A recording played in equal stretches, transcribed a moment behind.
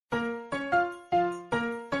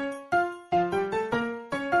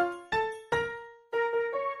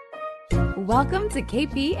Welcome to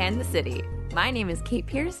KP and the City. My name is Kate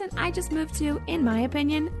Pierce, and I just moved to, in my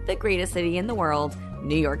opinion, the greatest city in the world,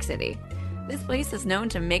 New York City. This place is known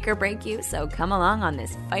to make or break you, so come along on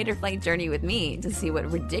this fight or flight journey with me to see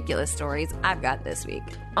what ridiculous stories I've got this week.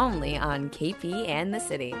 Only on KP and the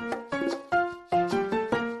City.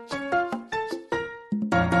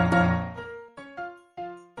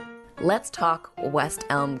 Let's talk West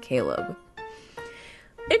Elm Caleb.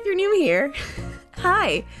 If you're new here,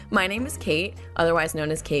 hi, my name is Kate, otherwise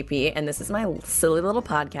known as KP, and this is my silly little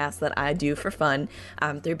podcast that I do for fun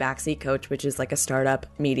through Backseat Coach, which is like a startup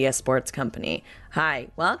media sports company. Hi,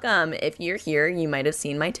 welcome. If you're here, you might have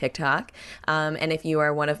seen my TikTok, and if you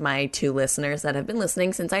are one of my 2 listeners that have been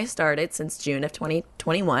listening since I started, since June of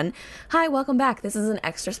 2021, hi, welcome back. This is an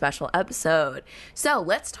extra special episode. So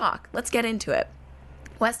let's talk. Let's get into it.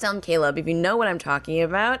 West Elm Caleb, if you know what I'm talking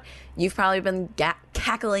about, you've probably been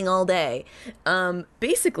cackling all day.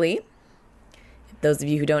 Basically, those of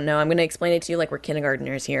you who don't know, I'm going to explain it to you like we're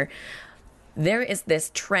kindergartners here. There is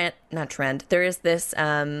this there is this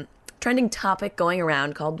trending topic going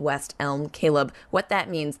around called West Elm Caleb. What that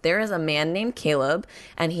means, there is a man named Caleb,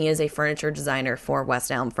 and he is a furniture designer for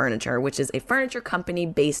West Elm Furniture, which is a furniture company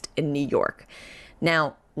based in New York.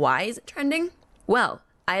 Now, why is it trending? Well,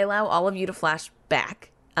 I allow all of you to flash back.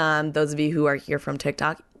 Those of you who are here from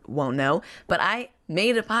TikTok won't know, but I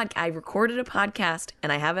recorded a podcast,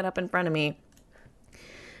 and I have it up in front of me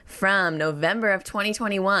from November of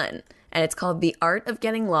 2021, and it's called The Art of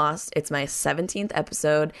Getting Lost. It's my 17th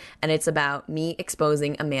episode, and it's about me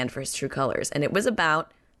exposing a man for his true colors, and it was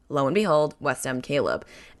about, lo and behold, West Elm Caleb.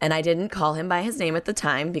 And I didn't call him by his name at the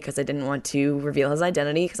time because I didn't want to reveal his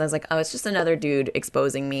identity, because I was like, oh, it's just another dude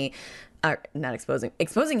exposing me.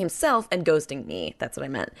 Exposing himself and ghosting me. That's what I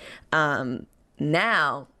meant.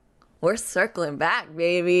 Now we're circling back,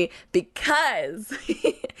 baby, because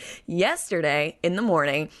yesterday in the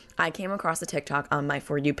morning, I came across a TikTok on my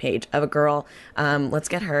For You page of a girl. Let's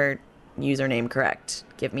get her username correct.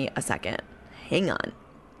 Give me a second. Hang on.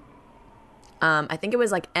 I think it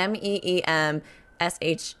was like MEEMSHOU.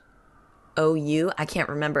 I can't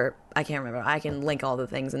remember. I can link all the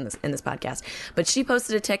things in this podcast. But she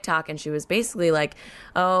posted a TikTok, and she was basically like,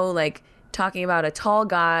 talking about a tall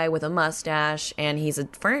guy with a mustache, and he's a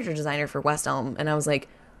furniture designer for West Elm. And I was like,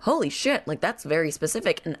 holy shit, like that's very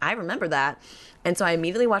specific. And I remember that. And so I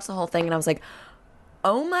immediately watched the whole thing, and I was like,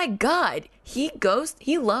 oh my God, he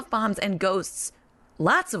love bombs and ghosts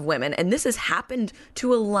lots of women. And this has happened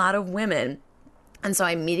to a lot of women. And so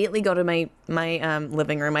I immediately go to my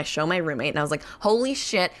living room. I show my roommate, and I was like, holy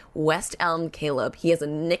shit, West Elm Caleb. He has a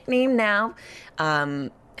nickname now.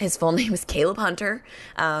 His full name is Caleb Hunter,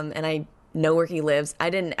 and I know where he lives.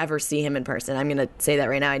 I didn't ever see him in person. I'm going to say that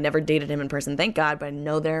right now. I never dated him in person, thank God, but I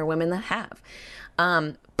know there are women that have.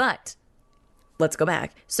 But let's go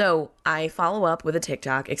back. So I follow up with a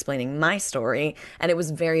TikTok explaining my story, and it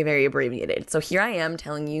was very, very abbreviated. So here I am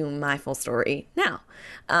telling you my full story now,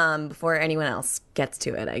 before anyone else gets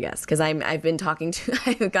to it, I guess, because I've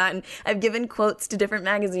given quotes to different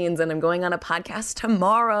magazines, and I'm going on a podcast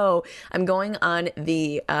tomorrow. I'm going on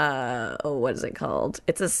the what is it called?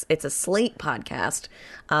 It's a Slate podcast,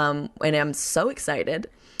 and I'm so excited.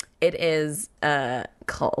 It is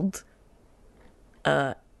called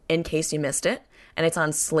In Case You Missed It. And it's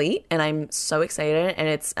on Slate, and I'm so excited. And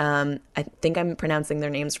it's, I think I'm pronouncing their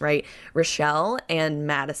names right, Rochelle and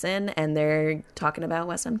Madison, and they're talking about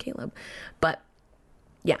West Elm Caleb. But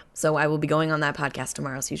yeah, so I will be going on that podcast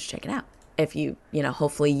tomorrow, so you should check it out. If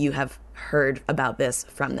hopefully you have heard about this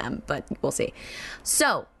from them, but we'll see.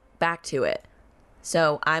 So back to it.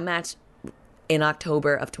 So I matched in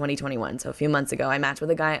October of 2021. So a few months ago, I matched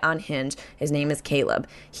with a guy on Hinge. His name is Caleb.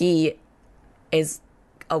 He is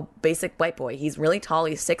a basic white boy. He's really tall.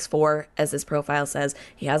 He's 6'4", as his profile says.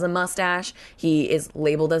 He has a mustache. He is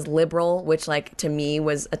labeled as liberal, which, like, to me I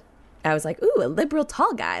was like, ooh, a liberal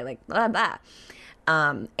tall guy, like, blah, blah.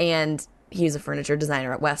 And he's a furniture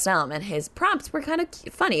designer at West Elm, and his prompts were kind of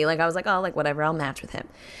funny. Like, I was like, oh, like, whatever, I'll match with him.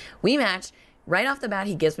 We matched. Right off the bat,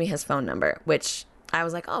 he gives me his phone number, which I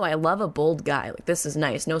was like, oh, I love a bold guy. Like, this is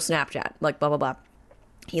nice. No Snapchat. Like, blah, blah, blah.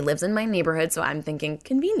 He lives in my neighborhood, so I'm thinking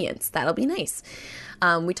convenience. That'll be nice.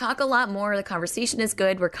 We talk a lot more. The conversation is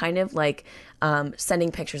good. We're kind of like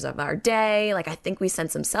sending pictures of our day. Like, I think we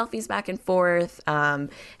sent some selfies back and forth.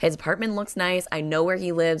 His apartment looks nice. I know where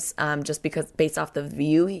he lives just because based off the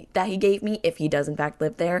view that he gave me, if he does in fact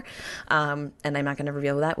live there. And I'm not going to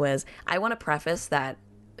reveal who that was. I want to preface that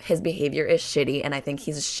his behavior is shitty, and I think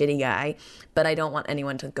he's a shitty guy, but I don't want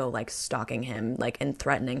anyone to go like stalking him, like, and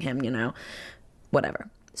threatening him, whatever.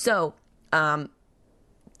 So,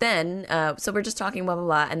 then, so we're just talking, blah, blah,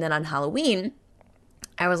 blah. And then on Halloween,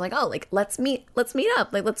 I was like, oh, like, let's meet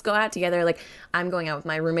up. Like, let's go out together. Like, I'm going out with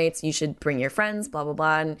my roommates. You should bring your friends, blah, blah,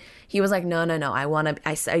 blah. And he was like, no.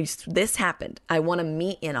 This happened. I want to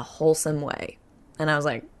meet in a wholesome way. And I was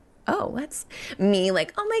like, oh, that's me.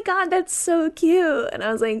 Like, oh my God, that's so cute. And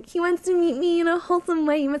I was like, he wants to meet me in a wholesome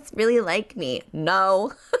way. He must really like me.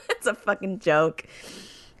 No, it's a fucking joke.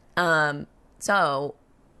 So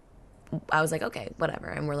I was like, okay, whatever.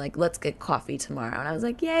 And we're like, let's get coffee tomorrow. And I was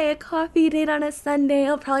like, yay, a coffee date on a Sunday.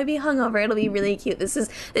 I'll probably be hungover. It'll be really cute. This is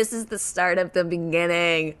the start of the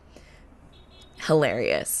beginning.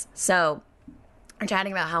 Hilarious. So we're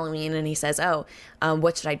chatting about Halloween, and he says, oh,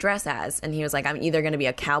 what should I dress as? And he was like, I'm either going to be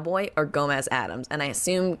a cowboy or Gomez Addams. And I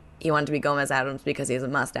assumed he wanted to be Gomez Addams because he has a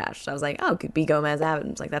mustache. So I was like, oh, could be Gomez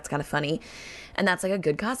Addams. Like, that's kind of funny. And that's like a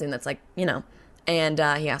good costume. That's like, you know. And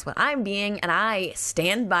he asked what I'm being, and I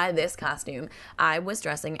stand by this costume. I was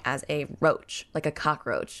dressing as a roach, like a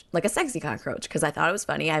cockroach, like a sexy cockroach, because I thought it was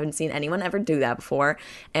funny. I haven't seen anyone ever do that before.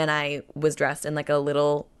 And I was dressed in like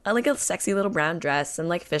a sexy little brown dress and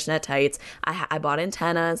like fishnet tights. I bought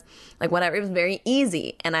antennas, like whatever. It was very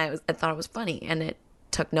easy, and I thought it was funny, and it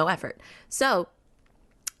took no effort. So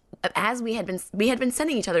as we had been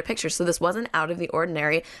sending each other pictures, so this wasn't out of the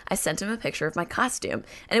ordinary. I sent him a picture of my costume,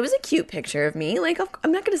 and it was a cute picture of me. Like,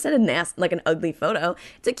 I'm not going to send an ugly photo.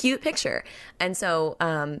 It's a cute picture. And so,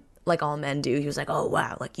 like all men do, he was like, oh,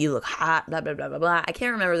 wow, like you look hot, blah, blah, blah, blah, blah. I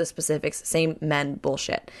can't remember the specifics, same men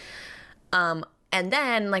bullshit. And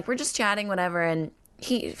then, like, we're just chatting, whatever, and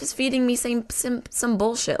he was feeding me some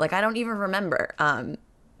bullshit. Like, I don't even remember.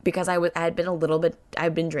 Because I'd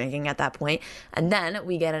been drinking at that point. And then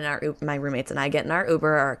we get in my roommates and I get in our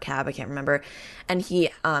Uber or cab, I can't remember. And he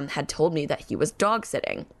had told me that he was dog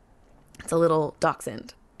sitting. It's a little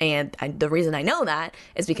dachshund. And the reason I know that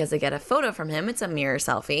is because I get a photo from him. It's a mirror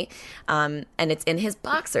selfie. And it's in his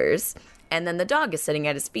boxers. And then the dog is sitting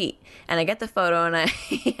at his feet. And I get the photo and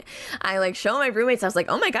I like show my roommates. I was like,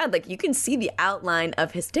 oh my God, like you can see the outline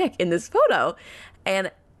of his dick in this photo. And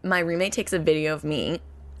my roommate takes a video of me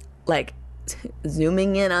like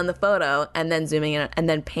zooming in on the photo and then zooming in and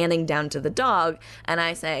then panning down to the dog. And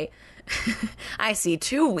I say, I see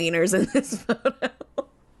 2 wieners in this photo,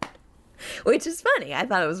 which is funny. I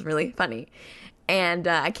thought it was really funny. And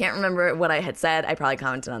I can't remember what I had said. I probably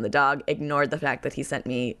commented on the dog, ignored the fact that he sent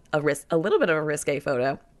me a little bit of a risque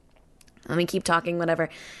photo. And we keep talking, whatever.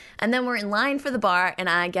 And then we're in line for the bar and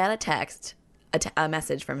I get a text. A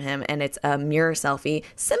message from him, and it's a mirror selfie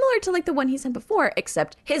similar to like the one he sent before,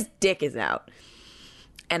 except his dick is out.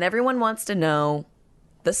 And everyone wants to know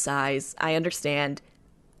the size. I understand.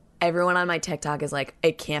 Everyone on my TikTok is like,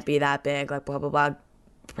 it can't be that big, like blah, blah, blah,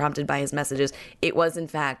 prompted by his messages. It was, in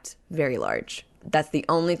fact, very large. That's the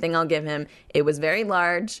only thing I'll give him. It was very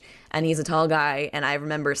large, and he's a tall guy, and I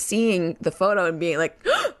remember seeing the photo and being like,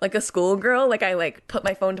 like a schoolgirl. Like, I like put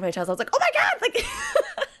my phone to my chest. I was like, oh my God, like...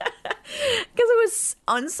 Because it was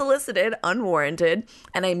unsolicited, unwarranted,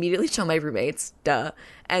 and I immediately show my roommates,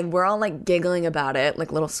 and we're all like giggling about it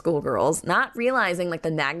like little schoolgirls, not realizing like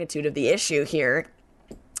the magnitude of the issue here.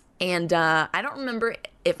 And I don't remember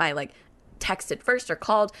if I like texted first or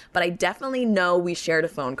called, but I definitely know we shared a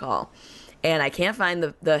phone call. And I can't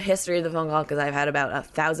find the history of the phone call because I've had about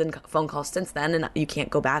 1,000 phone calls since then, and you can't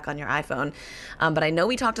go back on your iPhone. But I know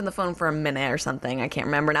we talked on the phone for a minute or something. I can't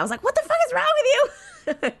remember. And I was like, what the fuck is wrong with you?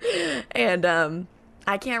 And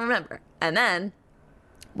I can't remember. And then,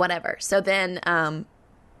 whatever. So then,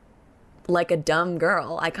 like a dumb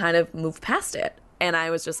girl, I kind of moved past it. And I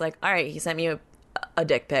was just like, all right, he sent me a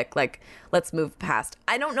dick pic. Like, let's move past.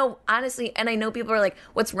 I don't know, honestly. And I know people are like,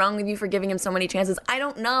 what's wrong with you for giving him so many chances? I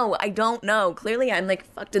don't know. Clearly, I'm like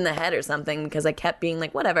fucked in the head or something because I kept being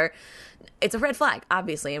like, whatever. It's a red flag,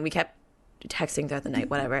 obviously. And we kept texting throughout the night,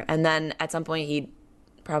 whatever. And then at some point, he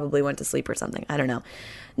probably went to sleep or something. I don't know.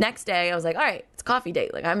 Next day, I was like, all right, it's coffee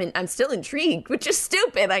date. Like, I'm still intrigued, which is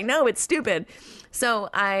stupid. I know it's stupid. So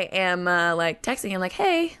I am like texting him like,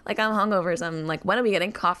 hey, like I'm hungover or something. Like, when are we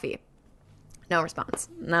getting coffee? No response.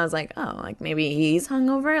 And I was like, oh, like maybe he's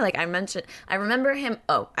hungover. Like I remember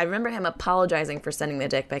him apologizing for sending the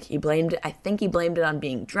dick pic. I think he blamed it on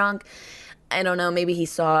being drunk. I don't know. Maybe he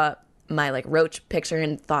saw my like roach picture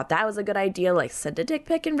and thought that was a good idea. Like send a dick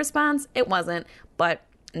pic in response. It wasn't, but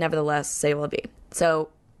nevertheless, say will be. So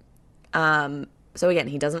again,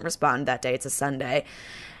 he doesn't respond that day. It's a Sunday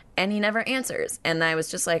and he never answers. And I was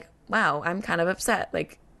just like, wow, I'm kind of upset.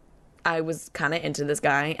 Like, I was kind of into this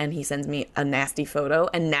guy and he sends me a nasty photo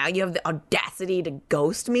and now you have the audacity to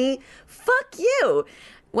ghost me? Fuck you.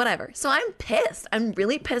 whatever. So I'm pissed. I'm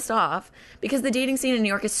really pissed off because the dating scene in New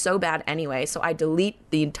York is so bad anyway. So I delete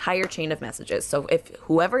the entire chain of messages. So if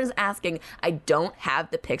whoever is asking, I don't have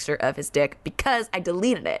the picture of his dick because I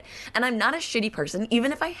deleted it. And I'm not a shitty person.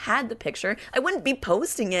 Even if I had the picture, I wouldn't be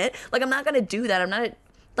posting it. Like, I'm not going to do that. I'm not,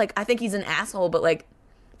 like, I think he's an asshole, but, like,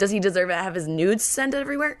 does he deserve to have his nudes sent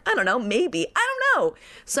everywhere? I don't know. Maybe. I don't know.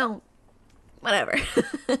 So, whatever.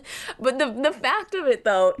 But the fact of it,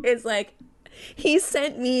 though, is, like, he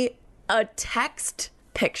sent me a text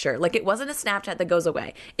picture. Like, it wasn't a Snapchat that goes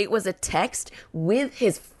away. It was a text with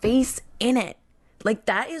his face in it. Like,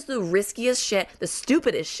 that is the riskiest shit, the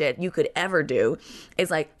stupidest shit you could ever do.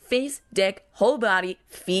 It's like face, dick, whole body,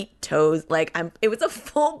 feet, toes. Like, it was a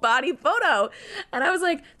full body photo. And I was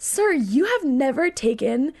like, sir, you have never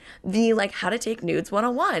taken the, like, how to take nudes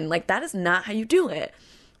 101. Like, that is not how you do it.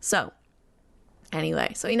 So,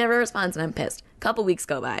 anyway, so he never responds and I'm pissed. A couple weeks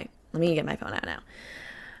go by. Let me get my phone out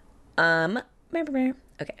now.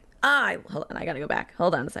 Okay. Hold on, I gotta go back.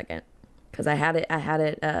 Hold on a second. Because I had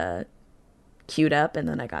it queued up and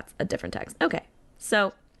then I got a different text. Okay.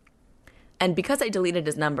 So, and because I deleted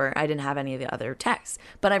his number, I didn't have any of the other texts.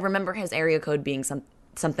 But I remember his area code being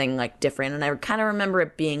something like different, and I kind of remember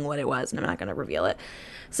it being what it was, and I'm not gonna reveal it.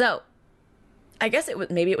 So, I guess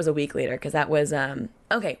maybe it was a week later, because that was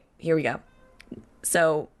okay, here we go.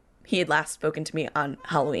 So he had last spoken to me on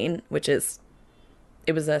Halloween, it was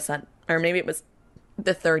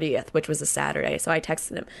the 30th, which was a Saturday. So I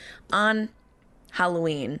texted him on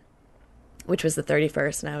Halloween, which was the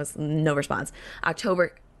 31st, and I was no response.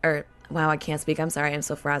 Wow, I can't speak. I'm sorry. I'm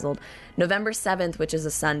so frazzled. November 7th, which is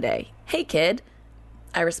a Sunday. Hey, kid.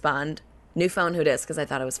 I respond. New phone, who dis? Because I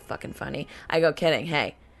thought it was fucking funny. I go, kidding.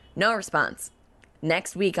 Hey. No response.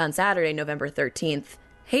 Next week on Saturday, November 13th.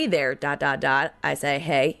 Hey there, ... I say,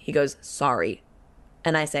 hey. He goes, sorry.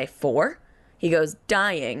 And I say, for? He goes,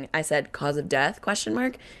 dying. I said, cause of death, ?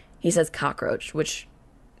 He says cockroach, which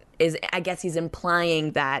is, I guess he's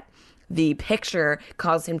implying that the picture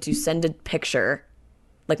caused him to send a picture,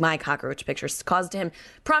 like my cockroach picture,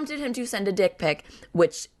 prompted him to send a dick pic,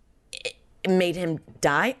 which made him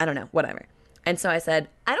die. I don't know, whatever. And so I said,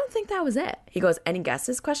 I don't think that was it. He goes, any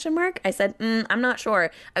guesses, ? I said, I'm not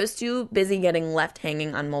sure. I was too busy getting left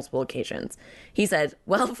hanging on multiple occasions. He said,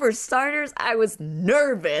 well, for starters, I was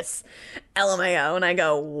nervous. LMAO. And I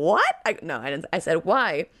go, what? I didn't. I said,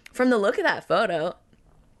 why? From the look of that photo,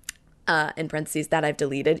 in parentheses, that I've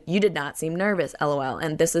deleted, you did not seem nervous, LOL.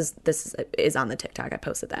 And this is on the TikTok. I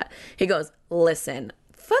posted that. He goes, listen,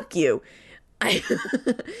 fuck you.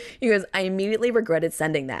 He goes, I immediately regretted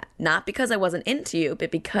sending that. Not because I wasn't into you,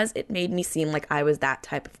 but because it made me seem like I was that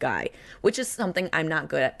type of guy, which is something I'm not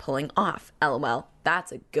good at pulling off. LOL.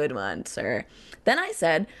 That's a good one, sir. Then I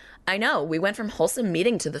said, I know, we went from wholesome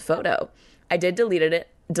meeting to the photo. I did delete it.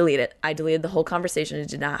 I deleted the whole conversation and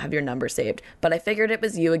did not have your number saved. But I figured it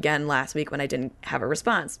was you again last week when I didn't have a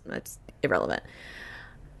response. That's irrelevant.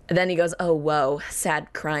 Then he goes, oh, whoa,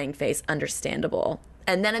 sad crying face, understandable.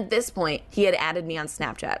 And then at this point, he had added me on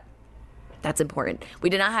Snapchat. That's important. We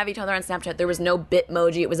did not have each other on Snapchat. There was no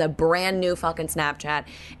Bitmoji. It was a brand new fucking Snapchat.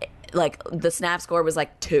 Like, the snap score was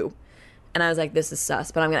like 2. And I was like, this is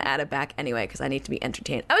sus, but I'm going to add it back anyway because I need to be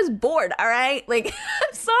entertained. I was bored, all right? Like,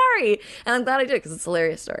 I'm sorry. And I'm glad I did because it's a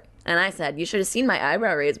hilarious story. And I said, you should have seen my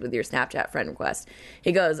eyebrow raise with your Snapchat friend request.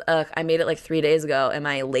 He goes, I made it like 3 days ago. Am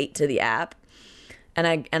I late to the app? And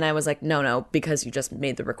I was like, no, because you just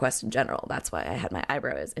made the request in general. That's why I had my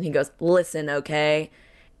eyebrows. And he goes, listen, okay,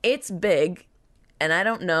 it's big, and I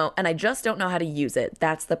don't know, and I just don't know how to use it.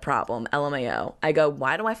 That's the problem, LMAO. I go,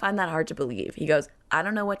 why do I find that hard to believe? He goes, I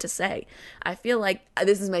don't know what to say. I feel like,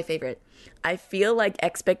 this is my favorite. I feel like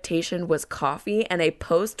expectation was coffee and a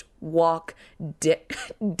post-walk deep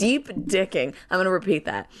dicking. I'm going to repeat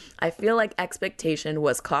that. I feel like expectation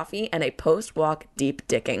was coffee and a post-walk deep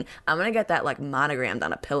dicking. I'm going to get that like monogrammed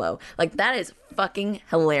on a pillow. Like that is fucking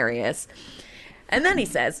hilarious. And then he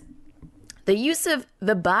says, the use of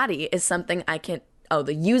the body is something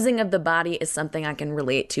the using of the body is something I can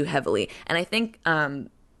relate to heavily. And I think,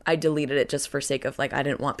 I deleted it just for sake of like I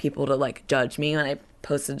didn't want people to like judge me when I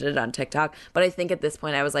posted it on TikTok. But I think at this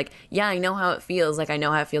point I was like, yeah, I know how it feels. Like I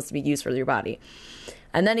know how it feels to be used for your body.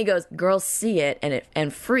 And then he goes, girls see it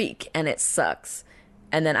and freak and it sucks.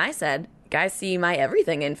 And then I said, guys see my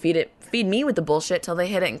everything and feed me with the bullshit till they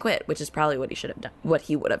hit it and quit, which is probably what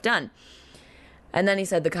he would have done. And then he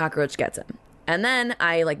said the cockroach gets him. And then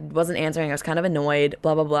I like wasn't answering. I was kind of annoyed,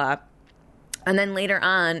 blah, blah, blah. And then later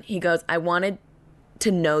on he goes, I wanted to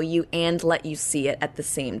know you and let you see it at the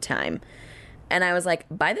same time. And I was like,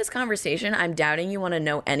 by this conversation, I'm doubting you want to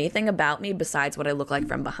know anything about me besides what I look like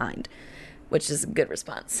from behind. which is a good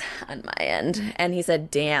response on my end. And he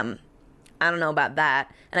said, damn, I don't know about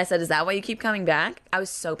that. And I said, is that why you keep coming back? I was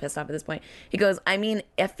so pissed off at this point. He goes, I mean,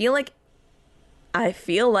 I feel like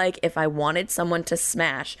if I wanted someone to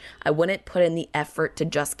smash, I wouldn't put in the effort to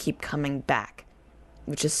just keep coming back,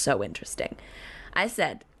 which is so interesting. I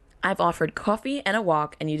said, I've offered coffee and a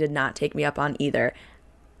walk, and you did not take me up on either.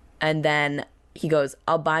 And then he goes,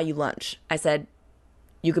 I'll buy you lunch. I said,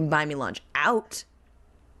 you can buy me lunch out.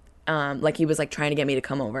 Like he was like trying to get me to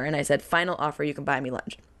come over. And I said, final offer, you can buy me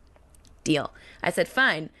lunch. Deal. I said,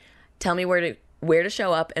 fine. Tell me where to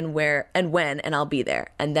show up and where and when, and I'll be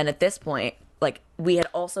there. And then at this point, like, we had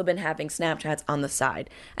also been having Snapchats on the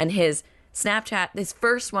side. And his Snapchat, his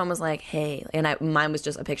first one was like, hey. And mine was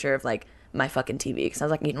just a picture of, like, my fucking TV. Because I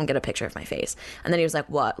was like, you don't get a picture of my face. And then he was like,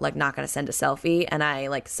 what? Like, not going to send a selfie? And I,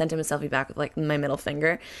 like, sent him a selfie back with, like, my middle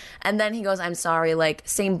finger. And then he goes, I'm sorry. Like,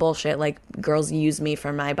 same bullshit. Like, girls use me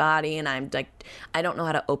for my body. And I'm, like, I don't know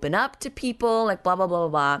how to open up to people. Like, blah, blah, blah,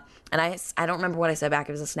 blah, blah. And I don't remember what I said back.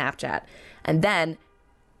 It was a Snapchat. And then,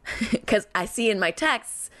 because I see in my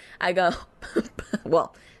texts, I go,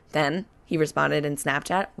 well, then he responded in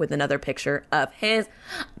Snapchat with another picture of his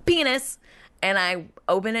penis. And I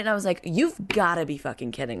opened it and I was like, you've got to be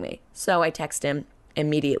fucking kidding me. So I text him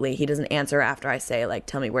immediately. He doesn't answer after I say, like,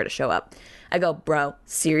 tell me where to show up. I go, bro,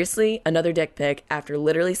 seriously? Another dick pic after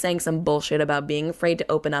literally saying some bullshit about being afraid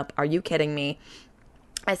to open up. Are you kidding me?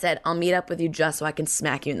 I said, I'll meet up with you just so I can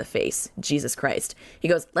smack you in the face. Jesus Christ. He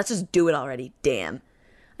goes, let's just do it already. Damn.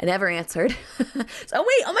 I never answered. So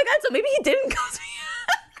wait, oh my God, so maybe he didn't ghost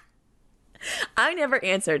me. I never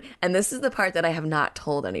answered. And this is the part that I have not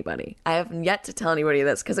told anybody. I have yet to tell anybody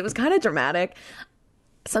this because it was kind of dramatic.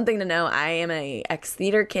 Something to know, I am a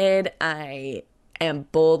ex-theater kid. I am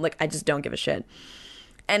bold. Like, I just don't give a shit.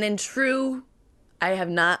 And in true, I have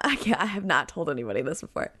not told anybody this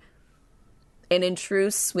before. And in true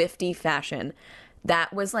Swiftie fashion,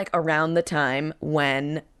 that was like around the time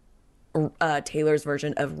when Taylor's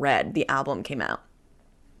version of Red, the album, came out.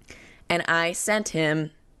 And I sent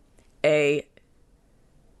him a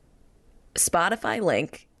Spotify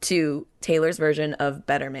link to Taylor's version of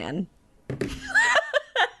Better Man.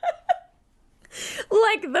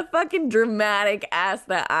 Like the fucking dramatic ass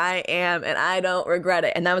that I am, and I don't regret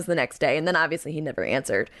it. And that was the next day. And then obviously he never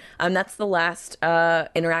answered. That's the last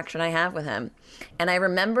interaction I have with him. And I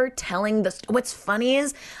remember telling what's funny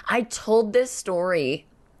is I told this story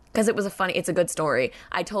because it's a good story.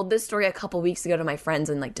 I told this story a couple weeks ago to my friends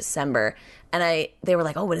in like December, and they were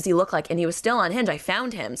like, oh, what does he look like? And he was still on Hinge. I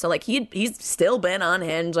found him. So like he's still been on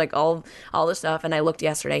Hinge, like all the stuff. And I looked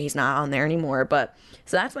yesterday, he's not on there anymore. But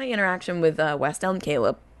so that's my interaction with West Elm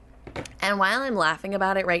Caleb. And while I'm laughing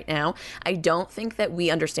about it right now, I don't think that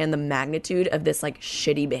we understand the magnitude of this like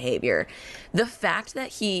shitty behavior. The fact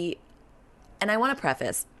that and I want to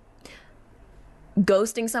preface,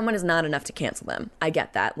 ghosting someone is not enough to cancel them. I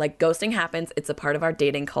get that. Like, ghosting happens. It's a part of our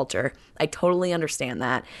dating culture. I totally understand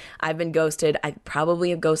that. I've been ghosted. I probably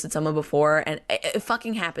have ghosted someone before, and it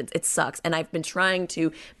fucking happens. It sucks. And I've been trying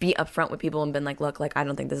to be upfront with people and been like, look, like, I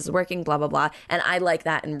don't think this is working, blah, blah, blah. And I like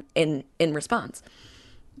that in response.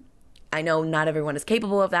 I know not everyone is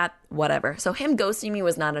capable of that, whatever. So him ghosting me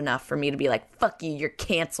was not enough for me to be like, fuck you, you're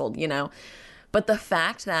canceled, you know? But the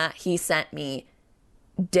fact that he sent me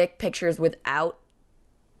dick pictures without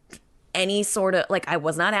any sort of, like, I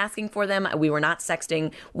was not asking for them. We were not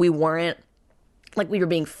sexting. We weren't, like, we were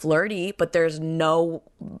being flirty, but there was no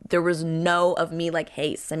of me like,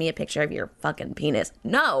 hey, send me a picture of your fucking penis.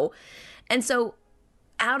 No. And so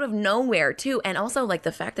out of nowhere too. And also like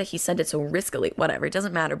the fact that he sent it so riskily, whatever, it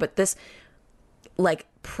doesn't matter. But this like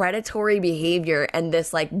predatory behavior and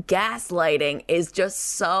this like gaslighting is just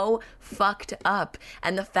so fucked up.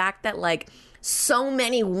 And the fact that like so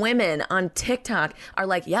many women on TikTok are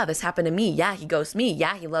like, yeah, this happened to me. Yeah, he ghosted me.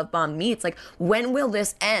 Yeah, he love bombed me. It's like, when will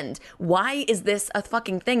this end? Why is this a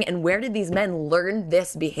fucking thing? And where did these men learn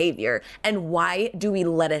this behavior? And why do we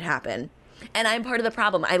let it happen? And I'm part of the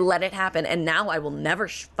problem. I let it happen. And now I will never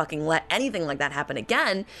fucking let anything like that happen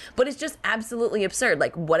again. But it's just absolutely absurd.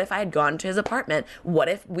 Like, what if I had gone to his apartment? What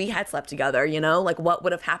if we had slept together? You know, like, what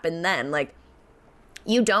would have happened then? Like,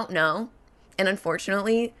 you don't know. And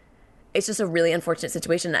unfortunately, it's just a really unfortunate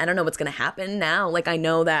situation. I don't know what's going to happen now. Like, I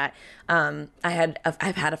know that I've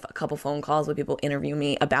had a couple phone calls with people interview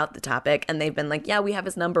me about the topic, and they've been like, yeah, we have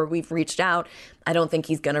his number. We've reached out. I don't think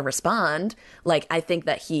he's going to respond. Like, I think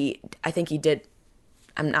he did.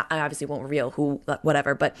 I obviously won't reveal who,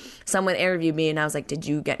 whatever, but someone interviewed me and I was like, did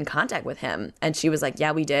you get in contact with him? And she was like,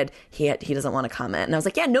 yeah, we did. He doesn't want to comment. And I was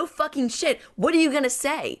like, yeah, no fucking shit. What are you going to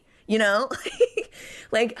say? you know?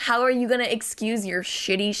 Like, how are you going to excuse your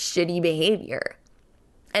shitty behavior?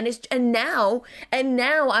 And now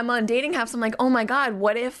I'm on dating apps. I'm like, oh my God,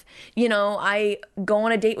 what if, you know, I go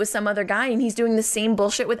on a date with some other guy and he's doing the same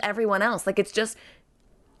bullshit with everyone else? Like, it's just,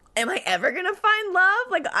 am I ever gonna find love?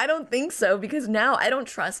 Like, I don't think so, because now I don't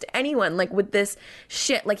trust anyone, like, with this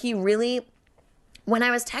shit. Like, he really, when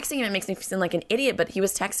I was texting him, it makes me seem like an idiot, but he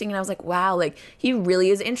was texting and I was like, wow, like, he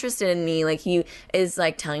really is interested in me. Like, he is,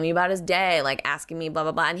 like, telling me about his day, like, asking me blah,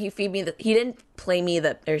 blah, blah. And he he didn't play me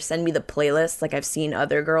or send me the playlist like I've seen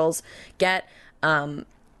other girls get.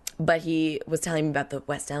 But he was telling me about the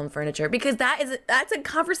West Elm furniture, because that's a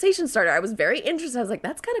conversation starter. I was very interested. I was like,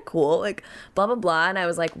 that's kind of cool, like, blah, blah, blah. And I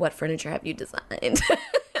was like, what furniture have you designed?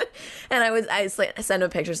 And I sent him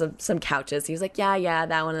pictures of some couches. He was like, yeah,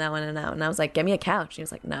 that one and that one and that one. And I was like, get me a couch. And he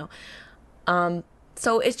was like, no.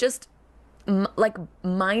 So it's just like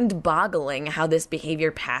mind-boggling how this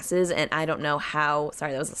behavior passes. And I don't know how,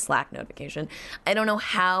 sorry, that was a Slack notification. I don't know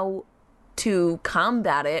how to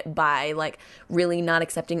combat it by, like, really not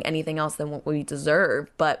accepting anything else than what we deserve.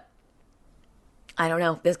 But I don't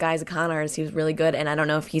know. This guy's a con artist. He was really good. And I don't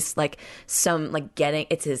know if he's, like,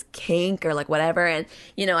 it's his kink or, like, whatever. And,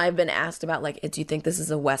 you know, I've been asked about, like, do you think this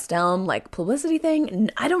is a West Elm, like, publicity thing?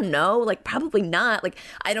 I don't know. Like, probably not. Like,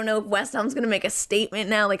 I don't know if West Elm's going to make a statement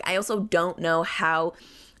now. Like, I also don't know how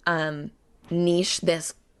niche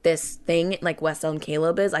this thing like West Elm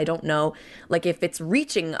Caleb is. I don't know, like, if it's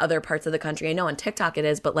reaching other parts of the country. I know on TikTok it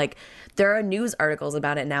is, but, like, there are news articles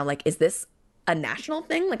about it now. Like, is this a national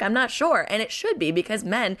thing? Like, I'm not sure. And it should be, because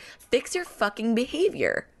men, fix your fucking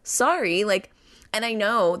behavior. Sorry. Like, and I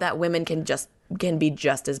know that women can be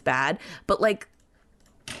just as bad, but, like,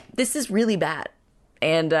 this is really bad.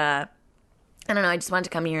 And I don't know. I just wanted to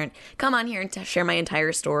come on here and to share my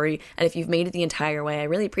entire story. And if you've made it the entire way, I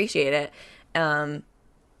really appreciate it.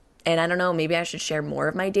 And I don't know, maybe I should share more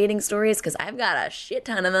of my dating stories, because I've got a shit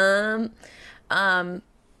ton of them.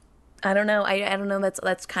 I don't know. I don't know.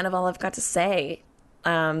 That's kind of all I've got to say.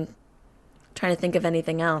 Trying to think of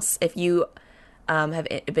anything else. If you have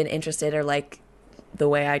been interested, or like the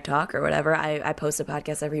way I talk or whatever, I post a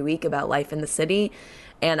podcast every week about life in the city.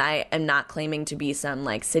 And I am not claiming to be some,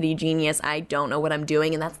 like, city genius. I don't know what I'm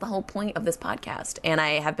doing. And that's the whole point of this podcast. And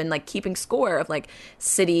I have been, like, keeping score of, like,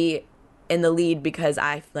 city in the lead because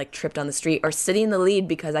I, like, tripped on the street, or city in the lead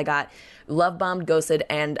because I got love bombed, ghosted,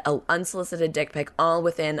 and an unsolicited dick pic all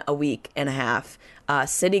within a week and a half.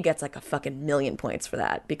 City gets, like, a fucking million points for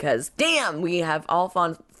that, because damn, we have all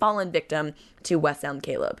fallen victim to West Elm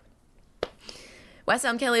Caleb. West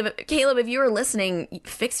Elm Caleb, if you were listening,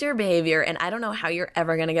 fix your behavior. And I don't know how you're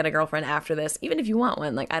ever gonna get a girlfriend after this, even if you want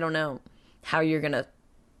one. Like, I don't know how you're gonna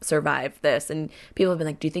survive this. And people have been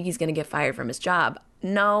like, do you think he's gonna get fired from his job?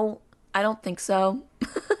 No, I don't think so.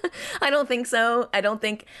 I don't think so. I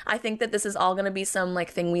think that this is all going to be some, like,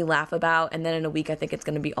 thing we laugh about. And then in a week, I think it's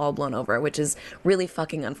going to be all blown over, which is really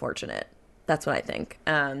fucking unfortunate. That's what I think.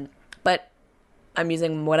 But I'm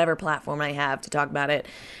using whatever platform I have to talk about it.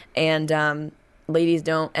 And ladies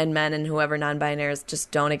don't, and men and whoever non-binaries,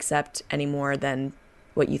 just don't accept any more than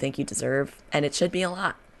what you think you deserve. And it should be a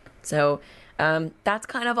lot. So that's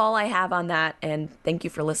kind of all I have on that, and thank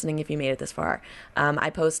you for listening if you made it this far.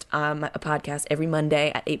 I post a podcast every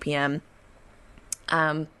Monday at 8 p.m.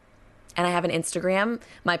 And I have an Instagram.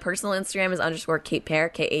 My personal Instagram is _Kate Pear,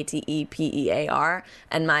 KATEPEAR,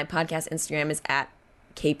 and my podcast Instagram is at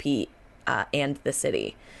KP and the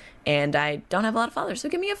City. And I don't have a lot of followers, so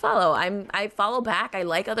give me a follow. I follow back. I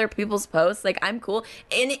like other people's posts. Like, I'm cool.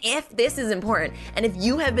 And if this is important, and if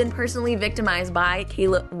you have been personally victimized by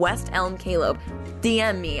West Elm Caleb,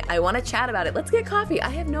 DM me. I want to chat about it. Let's get coffee. I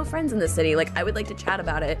have no friends in the city. Like, I would like to chat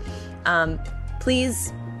about it.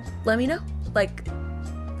 Please let me know. Like,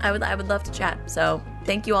 I would love to chat. So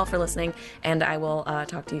thank you all for listening, and I will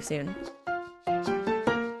talk to you soon.